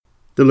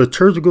The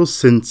liturgical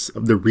sense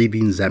of the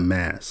readings at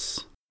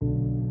Mass.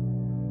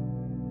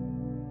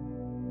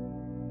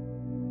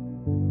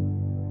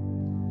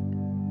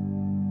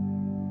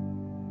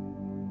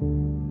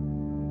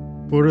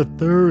 For the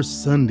third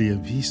Sunday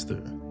of Easter,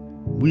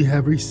 we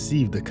have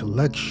received a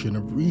collection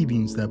of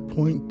readings that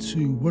point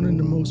to one of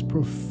the most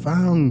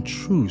profound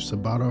truths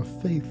about our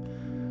faith,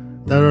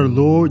 that our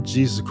Lord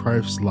Jesus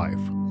Christ's life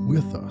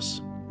with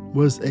us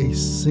was a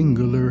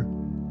singular,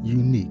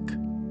 unique,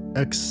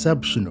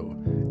 exceptional,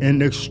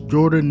 and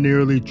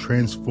extraordinarily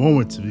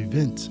transformative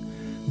event.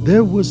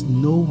 There was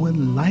no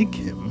one like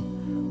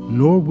him,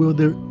 nor will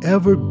there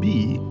ever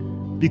be,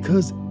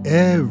 because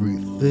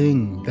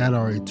everything that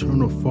our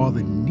eternal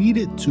Father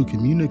needed to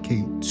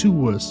communicate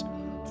to us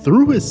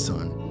through his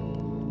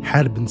Son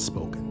had been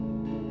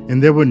spoken,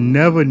 and there would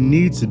never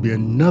need to be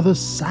another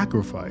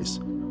sacrifice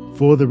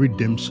for the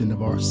redemption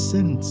of our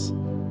sins.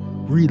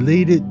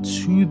 Related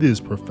to this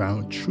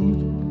profound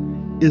truth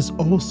is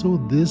also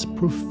this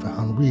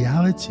profound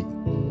reality.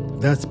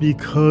 That's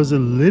because the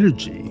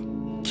liturgy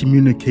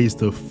communicates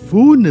the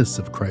fullness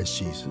of Christ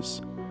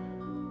Jesus.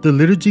 The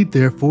liturgy,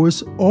 therefore,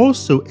 is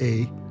also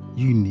a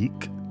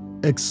unique,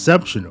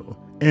 exceptional,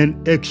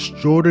 and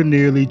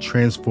extraordinarily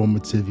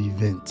transformative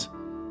event.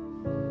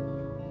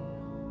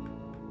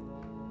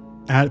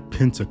 At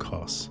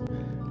Pentecost,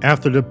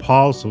 after the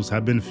apostles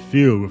had been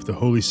filled with the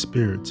Holy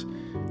Spirit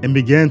and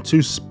began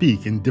to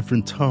speak in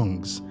different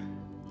tongues,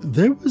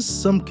 there was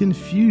some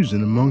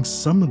confusion among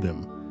some of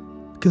them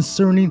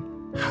concerning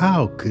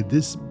how could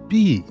this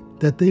be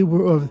that they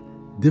were of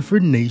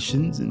different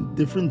nations and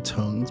different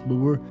tongues but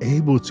were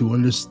able to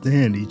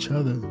understand each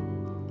other.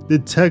 The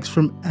text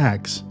from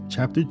Acts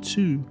chapter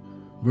 2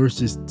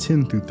 verses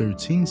 10 through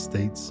 13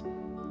 states,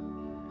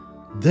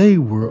 "They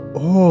were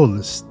all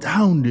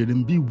astounded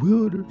and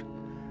bewildered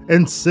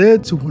and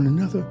said to one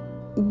another,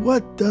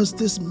 'What does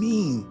this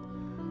mean?'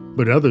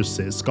 But others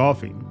said,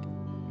 scoffing,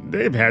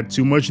 'They've had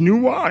too much new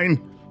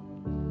wine.'"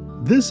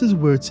 This is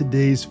where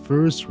today's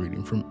first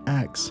reading from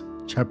Acts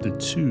chapter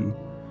 2,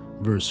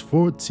 verse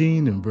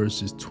 14 and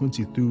verses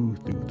 22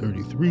 through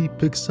 33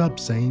 picks up,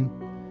 saying,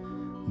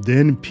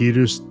 "Then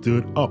Peter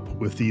stood up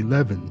with the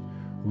 11,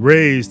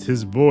 raised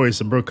his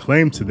voice and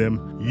proclaimed to them,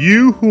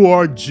 'You who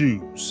are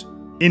Jews,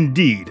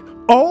 indeed,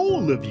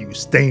 all of you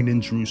staying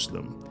in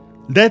Jerusalem,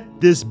 let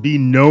this be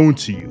known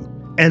to you,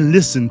 and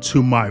listen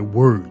to my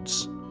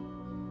words.'"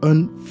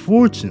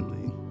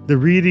 Unfortunately, the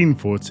reading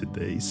for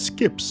today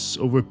skips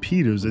over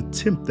Peter's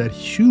attempt at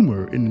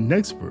humor in the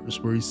next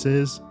verse where he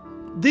says,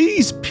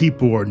 "These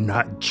people are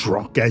not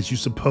drunk as you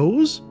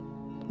suppose,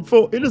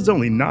 for it is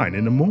only 9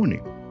 a.m.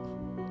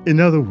 In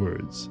other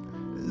words,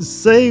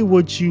 say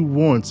what you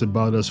want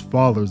about us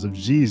followers of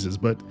Jesus,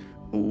 but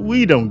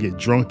we don't get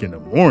drunk in the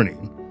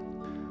morning.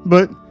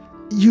 But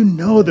you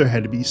know there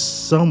had to be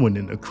someone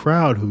in the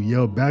crowd who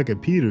yelled back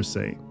at Peter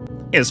saying,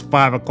 "It's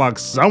 5 o'clock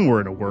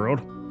somewhere in the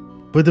world."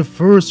 But the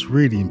first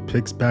reading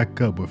picks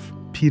back up with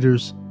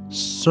Peter's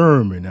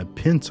sermon at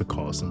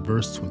Pentecost in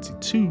verse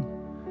 22,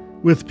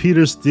 with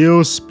Peter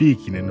still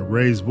speaking in a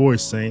raised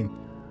voice saying,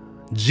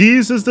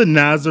 "Jesus the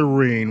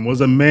Nazarene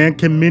was a man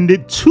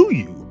commended to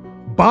you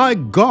by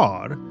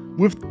God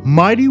with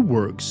mighty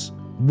works,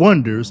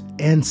 wonders,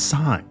 and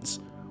signs,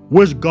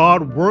 which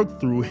God worked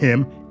through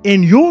him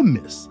in your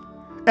midst,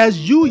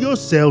 as you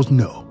yourselves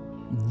know.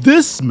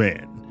 This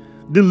man,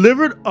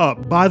 delivered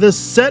up by the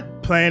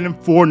set plan and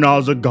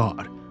foreknowledge of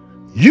God,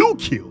 you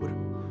killed,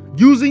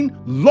 using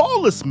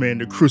lawless men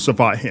to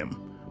crucify him.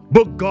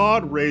 But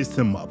God raised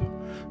him up,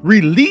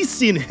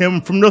 releasing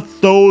him from the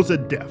throes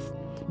of death,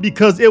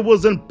 because it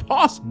was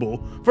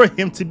impossible for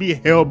him to be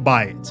held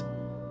by it."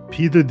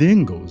 Peter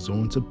then goes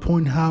on to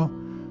point how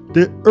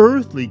the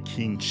earthly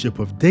kingship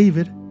of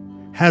David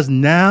has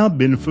now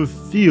been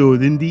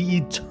fulfilled in the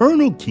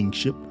eternal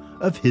kingship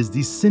of his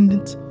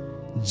descendant,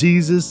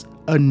 Jesus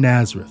of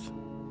Nazareth.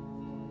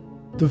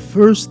 The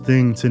first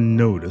thing to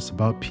notice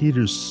about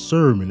Peter's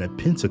sermon at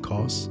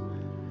Pentecost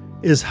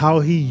is how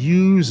he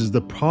uses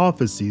the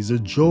prophecies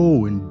of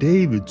Joel and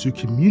David to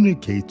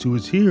communicate to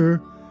his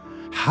hearer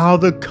how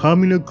the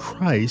coming of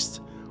Christ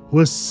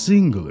was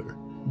singular,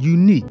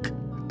 unique,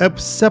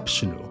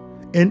 exceptional,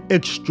 and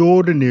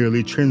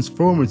extraordinarily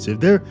transformative.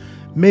 There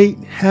may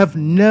have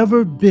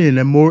never been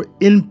a more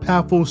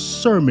impactful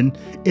sermon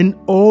in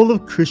all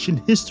of Christian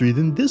history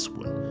than this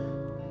one.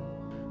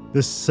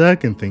 The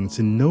second thing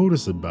to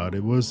notice about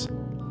it was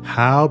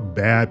how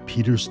bad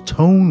Peter's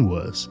tone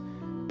was.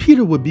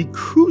 Peter would be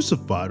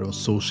crucified on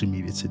social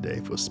media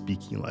today for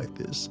speaking like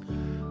this.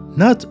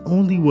 Not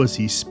only was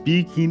he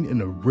speaking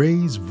in a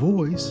raised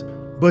voice,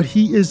 but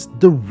he is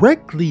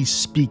directly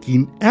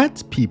speaking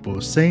at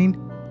people, saying,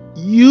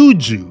 "You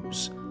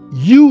Jews,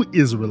 you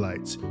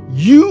Israelites,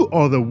 you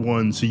are the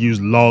ones who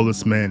use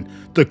lawless men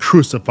to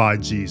crucify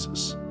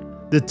Jesus."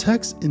 The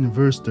text in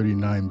verse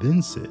 39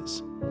 then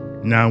says,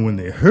 "Now when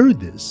they heard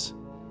this,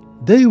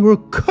 they were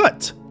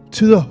cut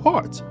to the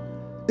heart,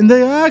 and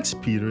they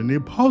asked Peter and the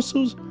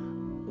apostles,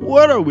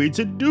 'What are we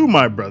to do,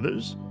 my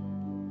brothers?'"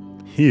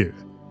 Here,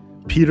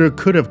 Peter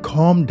could have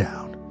calmed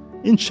down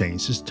and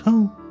changed his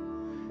tone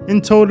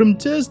and told them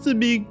just to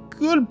be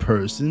good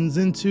persons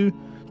and to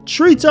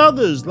treat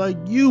others like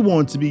you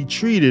want to be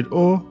treated.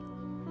 Or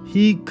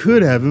he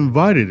could have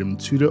invited him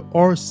to the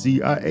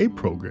RCIA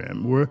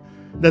program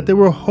that they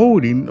were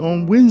holding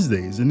on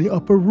Wednesdays in the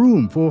upper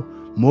room for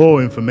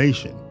more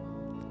information.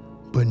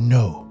 But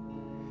no,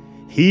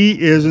 he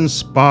is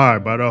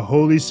inspired by the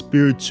Holy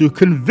Spirit to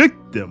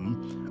convict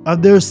them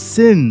of their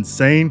sins,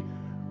 saying,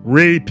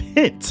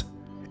 "Repent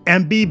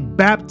and be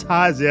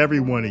baptized, every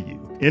one of you,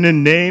 in the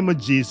name of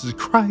Jesus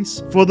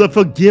Christ for the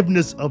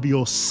forgiveness of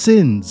your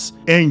sins,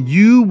 and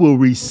you will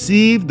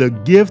receive the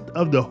gift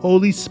of the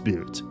Holy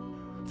Spirit.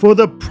 For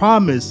the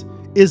promise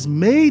is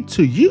made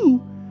to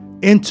you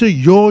and to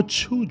your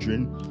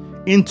children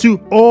and to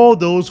all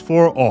those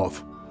far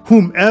off,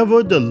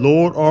 whomever the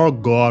Lord our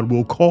God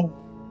will call."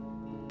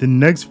 The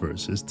next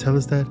verses tell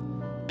us that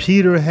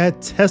Peter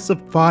had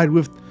testified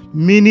with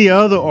many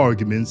other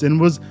arguments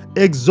and was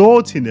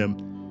exhorting them,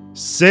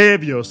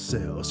 "Save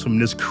yourselves from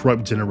this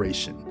corrupt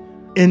generation."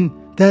 And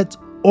that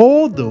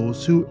all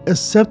those who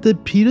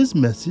accepted Peter's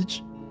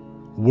message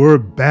were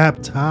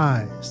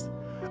baptized.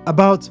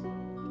 About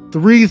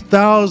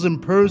 3,000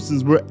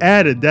 persons were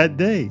added that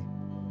day.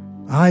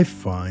 I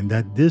find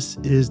that this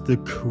is the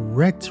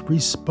correct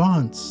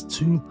response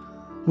to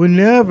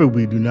whenever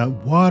we do not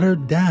water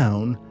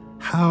down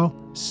how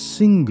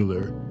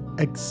singular,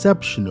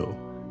 exceptional,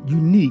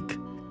 unique,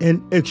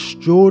 and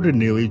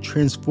extraordinarily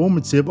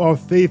transformative our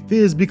faith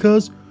is,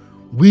 because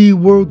we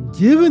were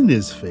given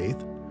this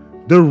faith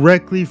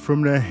directly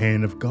from the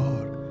hand of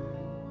God.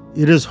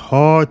 It is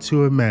hard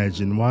to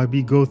imagine why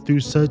we go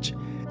through such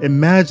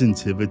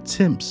imaginative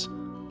attempts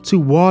to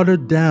water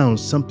down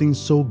something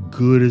so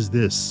good as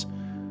this.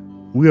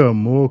 We are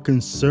more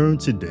concerned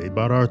today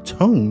about our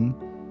tone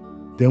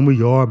than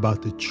we are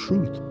about the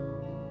truth.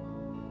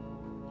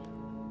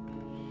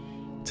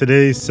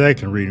 Today's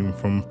second reading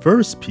from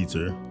 1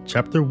 Peter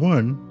chapter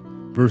 1,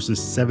 verses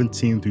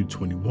 17 through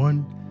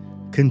 21,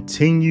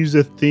 continues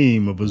the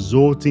theme of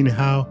exalting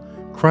how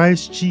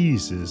Christ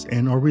Jesus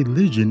and our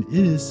religion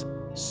is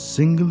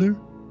singular,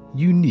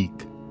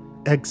 unique,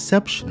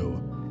 exceptional,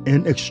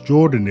 and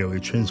extraordinarily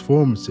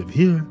transformative.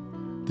 Here,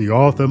 the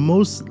author,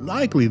 most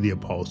likely the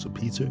Apostle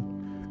Peter,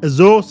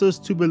 exhorts us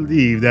to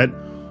believe that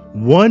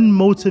one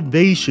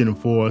motivation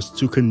for us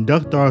to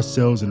conduct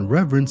ourselves in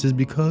reverence is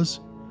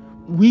because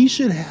we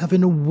should have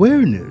an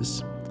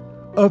awareness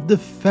of the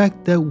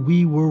fact that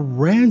we were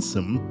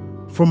ransomed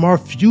from our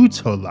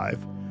futile life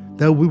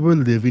that we were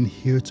living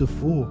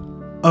heretofore.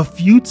 A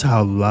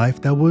futile life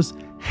that was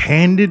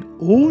handed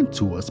on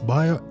to us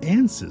by our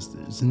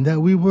ancestors, and that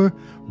we were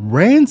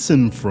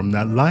ransomed from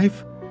that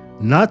life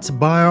not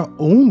by our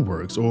own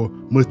works or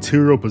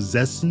material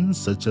possessions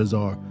such as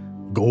our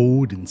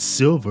gold and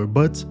silver,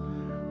 but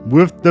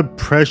with the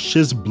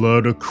precious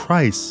blood of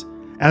Christ,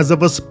 as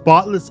of a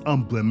spotless,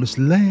 unblemished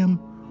lamb,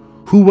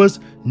 who was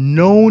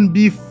known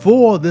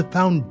before the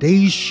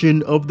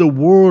foundation of the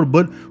world,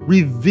 but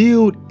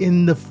revealed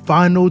in the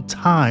final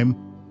time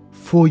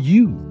for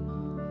you.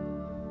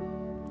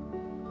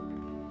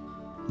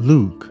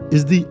 Luke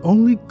is the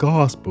only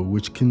gospel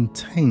which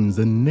contains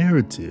a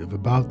narrative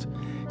about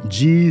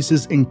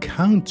Jesus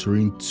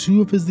encountering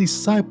two of his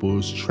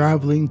disciples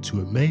traveling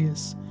to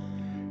Emmaus.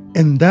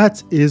 And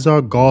that is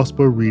our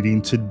gospel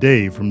reading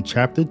today from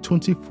chapter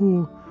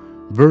 24,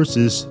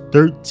 verses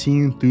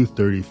 13 through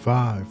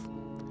 35.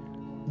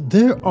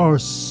 There are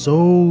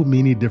so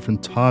many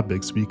different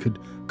topics we could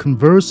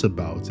converse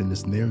about in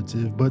this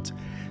narrative, but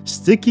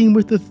sticking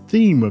with the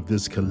theme of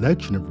this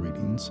collection of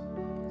readings,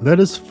 let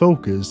us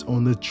focus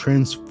on the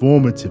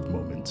transformative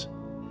moment.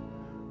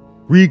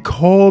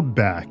 Recall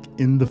back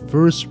in the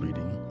first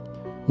reading,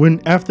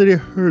 when after they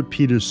heard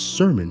Peter's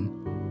sermon,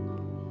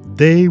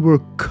 they were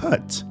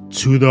cut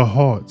to the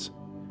heart.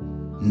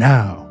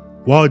 Now,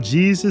 while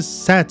Jesus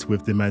sat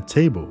with them at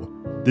table,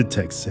 the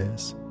text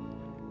says,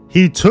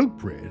 he took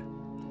bread,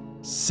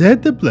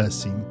 said the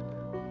blessing,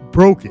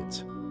 broke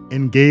it,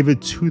 and gave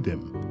it to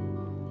them.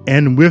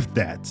 And with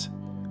that,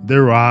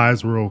 their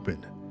eyes were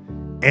opened,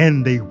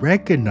 and they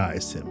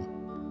recognized him,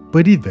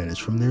 but he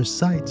vanished from their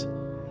sight.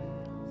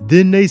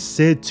 Then they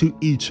said to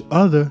each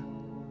other,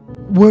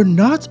 "Were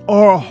not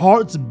our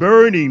hearts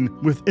burning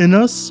within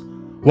us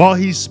while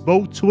he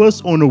spoke to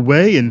us on the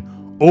way and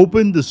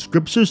opened the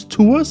scriptures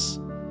to us?"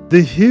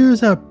 The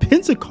hearers at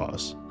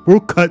Pentecost were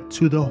cut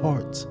to the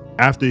heart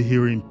after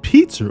hearing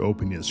Peter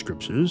open the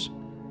scriptures,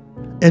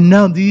 and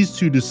now these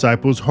two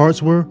disciples'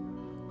 hearts were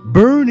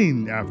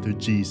burning after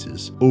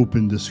Jesus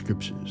opened the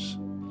scriptures.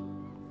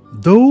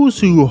 Those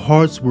whose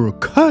hearts were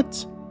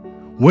cut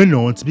went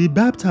on to be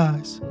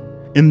baptized,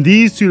 and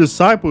these two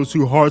disciples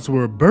whose hearts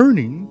were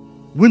burning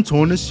went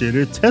on to share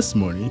their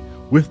testimony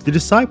with the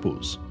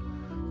disciples.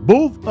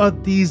 Both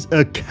of these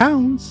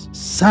accounts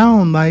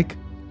sound like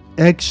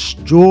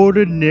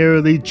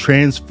extraordinarily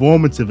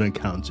transformative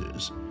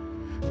encounters.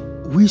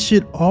 We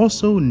should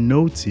also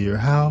note here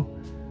how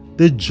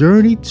the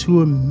journey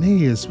to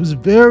Emmaus was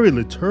very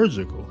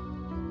liturgical.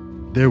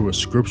 There were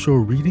scriptural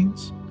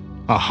readings,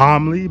 a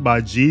homily by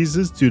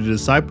Jesus to the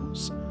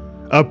disciples,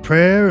 a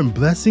prayer and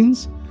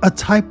blessings, a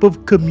type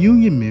of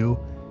communion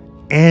meal,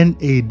 and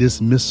a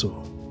dismissal.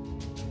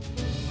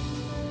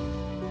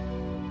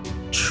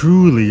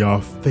 Truly,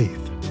 our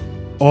faith,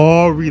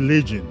 our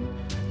religion,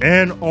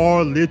 and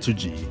our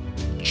liturgy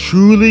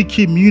truly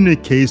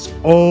communicates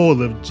all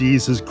of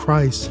Jesus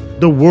Christ,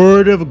 the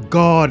Word of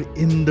God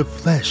in the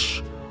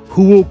flesh,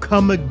 who will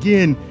come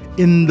again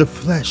in the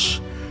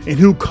flesh, and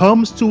who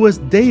comes to us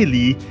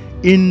daily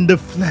in the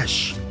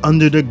flesh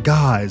under the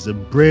guise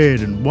of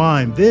bread and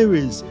wine. There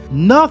is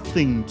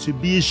nothing to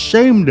be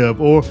ashamed of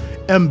or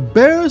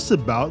embarrassed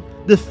about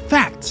the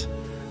fact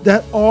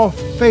that our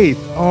faith,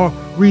 our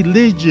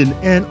religion,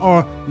 and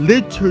our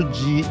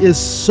liturgy is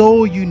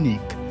so unique,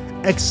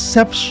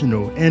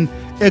 exceptional, and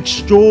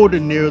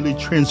extraordinarily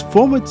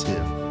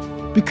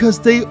transformative, because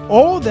they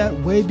are that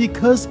way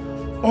because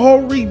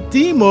our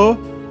Redeemer,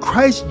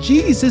 Christ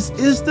Jesus,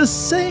 is the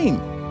same,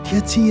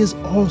 yet he is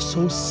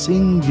also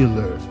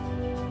singular.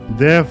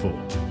 Therefore,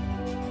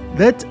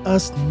 let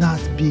us not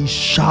be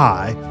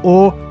shy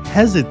or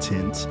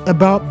hesitant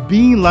about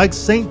being like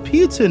St.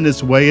 Peter in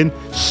this way and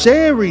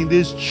sharing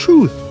this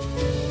truth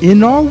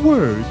in our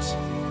words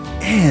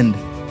and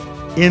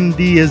in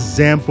the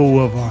example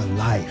of our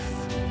life.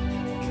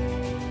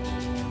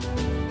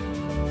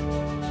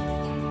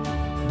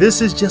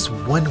 This is just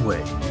one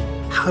way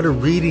how the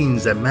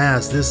readings at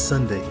Mass this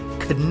Sunday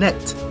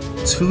connect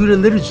to the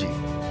liturgy,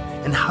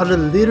 and how the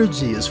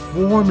liturgy is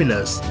forming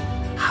us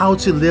how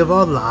to live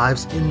our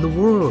lives in the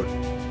world.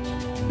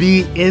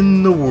 Be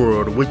in the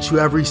world which you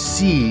have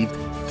received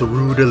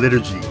through the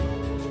liturgy.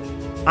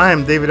 I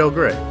am David L.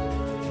 Gray.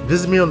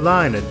 Visit me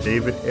online at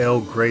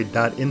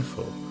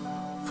davidlgray.info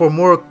for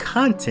more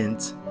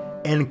content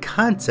and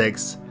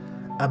context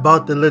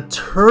about the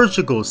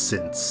liturgical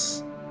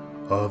sense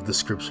of the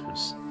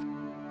Scriptures.